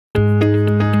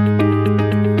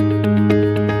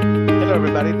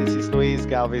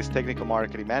Travis, Technical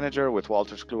Marketing Manager with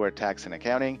Wolters Kluwer Tax and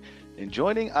Accounting. And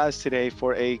joining us today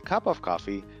for a cup of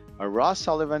coffee are Ross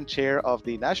Sullivan, Chair of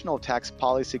the National Tax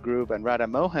Policy Group, and Radha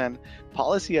Mohan,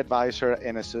 Policy Advisor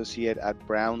and Associate at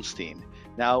Brownstein.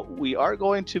 Now, we are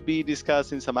going to be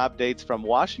discussing some updates from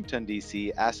Washington,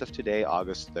 D.C. as of today,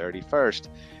 August 31st.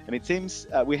 And it seems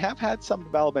we have had some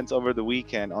developments over the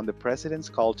weekend on the president's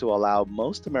call to allow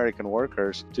most American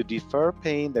workers to defer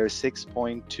paying their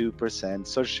 6.2%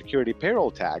 Social Security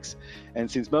payroll tax. And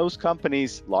since most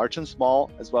companies, large and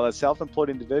small, as well as self-employed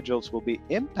individuals, will be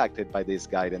impacted by this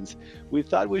guidance, we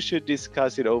thought we should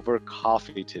discuss it over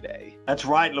coffee today. That's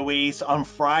right, Luis. On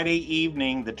Friday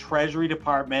evening, the Treasury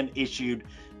Department issued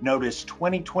Notice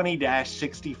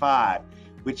 2020-65,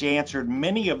 which answered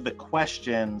many of the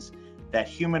questions that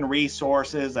human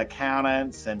resources,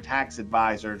 accountants, and tax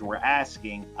advisors were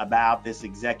asking about this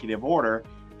executive order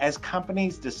as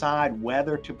companies decide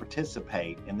whether to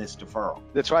participate in this deferral.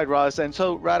 That's right, Ross. And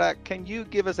so, Radha, can you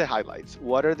give us the highlights?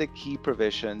 What are the key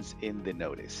provisions in the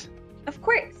notice? Of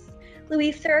course.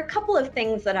 Luis, there are a couple of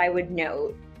things that I would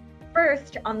note.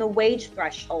 First, on the wage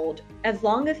threshold, as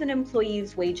long as an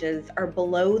employee's wages are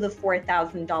below the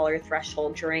 $4,000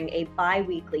 threshold during a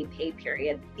bi-weekly pay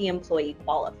period, the employee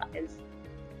qualifies.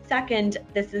 Second,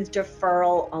 this is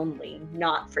deferral only,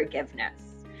 not forgiveness.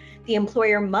 The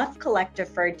employer must collect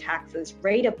deferred taxes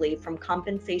ratably from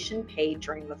compensation paid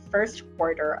during the first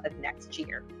quarter of next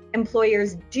year.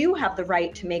 Employers do have the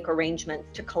right to make arrangements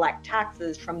to collect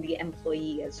taxes from the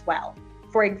employee as well.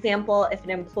 For example, if an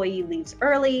employee leaves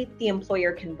early, the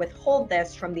employer can withhold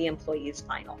this from the employee's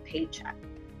final paycheck.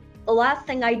 The last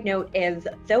thing I'd note is,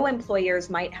 though employers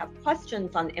might have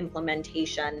questions on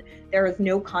implementation, there is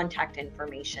no contact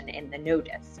information in the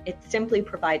notice. It simply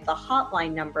provides a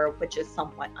hotline number, which is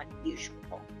somewhat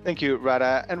unusual. Thank you,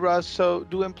 Radha. And Ross, so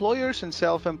do employers and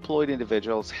self-employed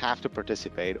individuals have to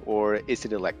participate, or is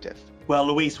it elective? Well,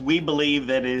 Luis, we believe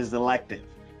that it is elective.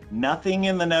 Nothing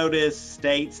in the notice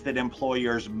states that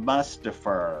employers must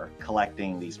defer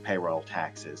collecting these payroll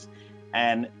taxes.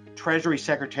 And Treasury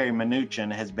Secretary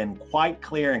Mnuchin has been quite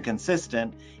clear and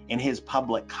consistent in his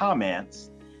public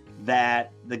comments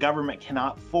that the government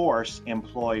cannot force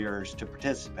employers to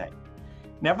participate.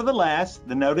 Nevertheless,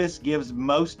 the notice gives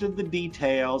most of the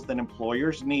details that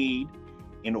employers need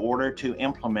in order to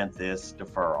implement this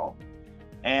deferral.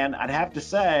 And I'd have to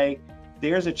say,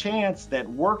 there's a chance that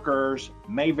workers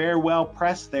may very well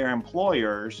press their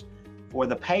employers for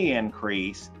the pay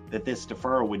increase that this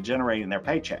deferral would generate in their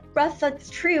paycheck. Russ,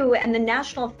 that's true. And the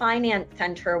National Finance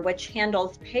Center, which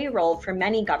handles payroll for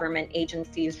many government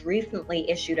agencies, recently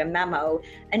issued a memo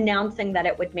announcing that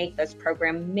it would make this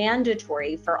program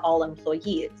mandatory for all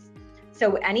employees.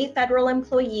 So any federal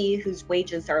employee whose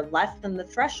wages are less than the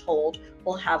threshold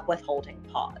will have withholding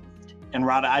paused. And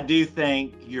Radha, I do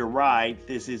think you're right.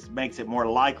 This makes it more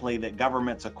likely that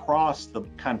governments across the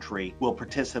country will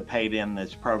participate in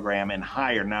this program in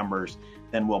higher numbers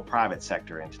than will private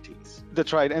sector entities.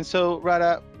 That's right. And so,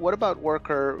 Radha, what about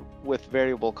worker with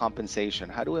variable compensation?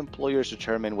 How do employers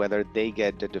determine whether they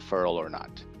get the deferral or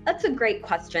not? That's a great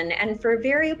question. And for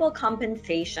variable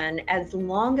compensation, as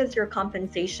long as your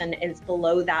compensation is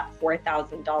below that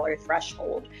 $4,000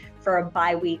 threshold for a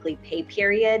bi-weekly pay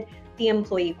period, the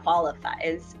employee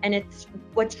qualifies. And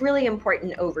what's really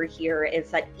important over here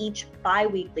is that each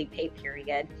bi-weekly pay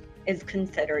period is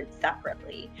considered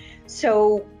separately.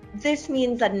 So this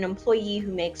means that an employee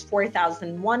who makes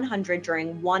 $4,100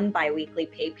 during one bi-weekly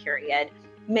pay period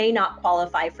may not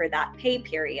qualify for that pay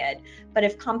period, but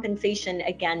if compensation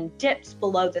again dips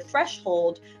below the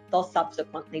threshold, they'll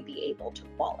subsequently be able to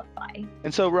qualify.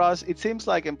 And so, Ross, it seems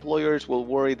like employers will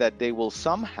worry that they will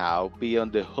somehow be on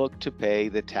the hook to pay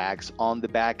the tax on the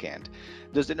back end.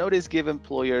 Does the notice give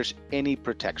employers any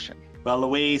protection? Well,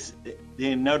 Luis,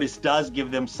 the notice does give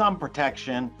them some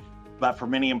protection, but for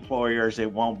many employers,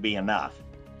 it won't be enough.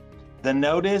 The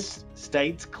notice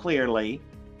states clearly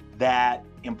that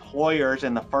employers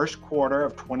in the first quarter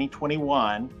of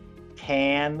 2021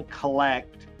 can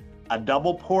collect a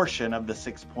double portion of the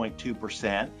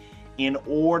 6.2% in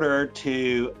order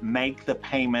to make the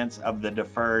payments of the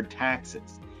deferred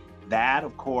taxes. That,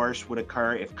 of course, would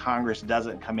occur if Congress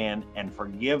doesn't come in and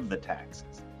forgive the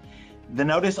taxes. The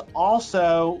notice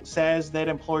also says that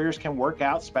employers can work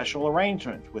out special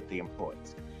arrangements with the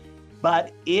employees.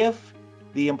 But if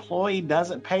the employee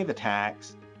doesn't pay the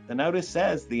tax, the notice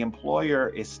says the employer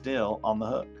is still on the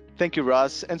hook. Thank you,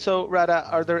 Russ. And so, Radha,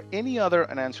 are there any other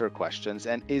unanswered questions?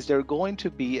 And is there going to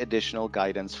be additional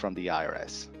guidance from the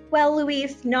IRS? Well,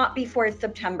 Luis, not before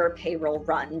September payroll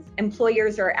runs.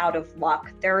 Employers are out of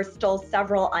luck. There are still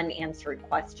several unanswered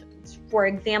questions. For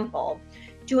example,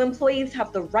 Do employees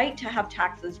have the right to have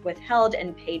taxes withheld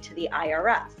and paid to the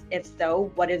IRS? If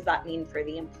so, what does that mean for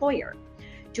the employer?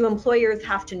 Do employers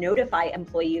have to notify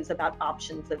employees about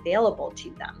options available to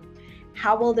them?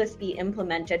 How will this be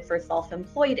implemented for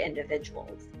self-employed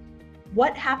individuals?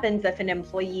 What happens if an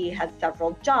employee has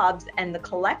several jobs and the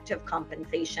collective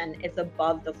compensation is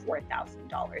above the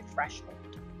 $4,000 threshold?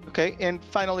 Okay, and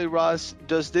finally, Ross,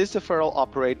 does this deferral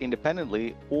operate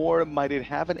independently, or might it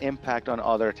have an impact on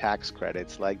other tax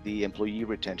credits like the employee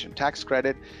retention tax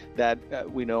credit that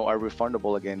we know are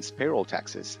refundable against payroll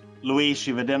taxes? Luis,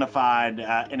 you've identified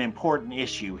an important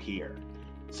issue here.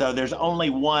 So there's only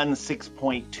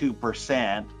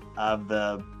 6.2% of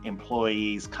the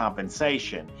employee's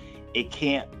compensation. It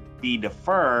can't be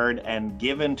deferred and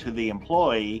given to the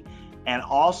employee and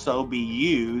also be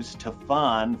used to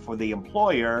fund for the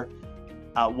employer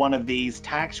one of these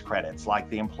tax credits, like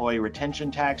the employee retention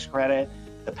tax credit,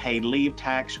 the paid leave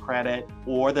tax credit,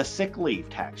 or the sick leave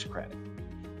tax credit.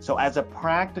 So as a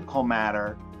practical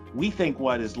matter, we think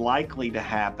what is likely to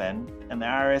happen, and the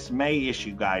IRS may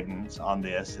issue guidance on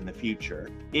this in the future,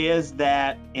 is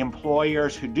that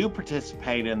employers who do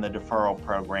participate in the deferral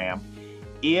program,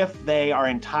 if they are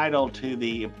entitled to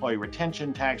the employee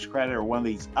retention tax credit or one of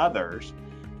these others,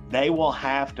 they will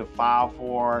have to file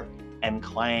for and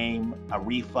claim a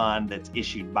refund that's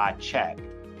issued by check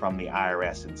from the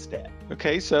IRS instead.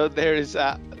 Okay, so there is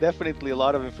definitely a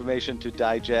lot of information to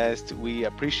digest. We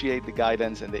appreciate the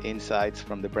guidance and the insights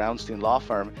from the Brownstein Law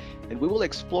Firm, and we will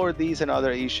explore these and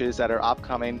other issues at our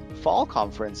upcoming fall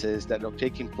conferences that are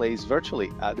taking place virtually.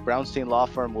 The Brownstein Law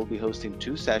Firm will be hosting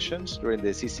 2 sessions during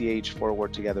the CCH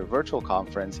Forward Together virtual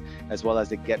conference, as well as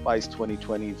the GetWise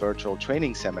 2020 virtual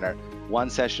training seminar. 1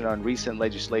 session on recent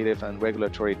legislative and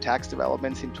regulatory tax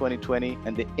developments in 2020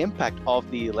 and the impact of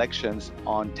the elections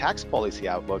on tax policy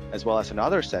outlook, as well as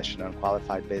another session on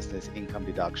qualified business income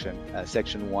deduction,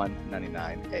 Section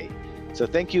 199A. So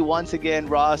thank you once again,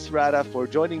 Ross, Radha, for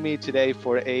joining me today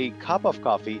for a cup of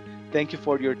coffee. Thank you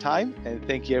for your time, and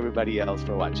thank you everybody else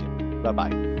for watching. Bye-bye.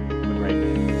 Have a great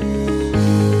day.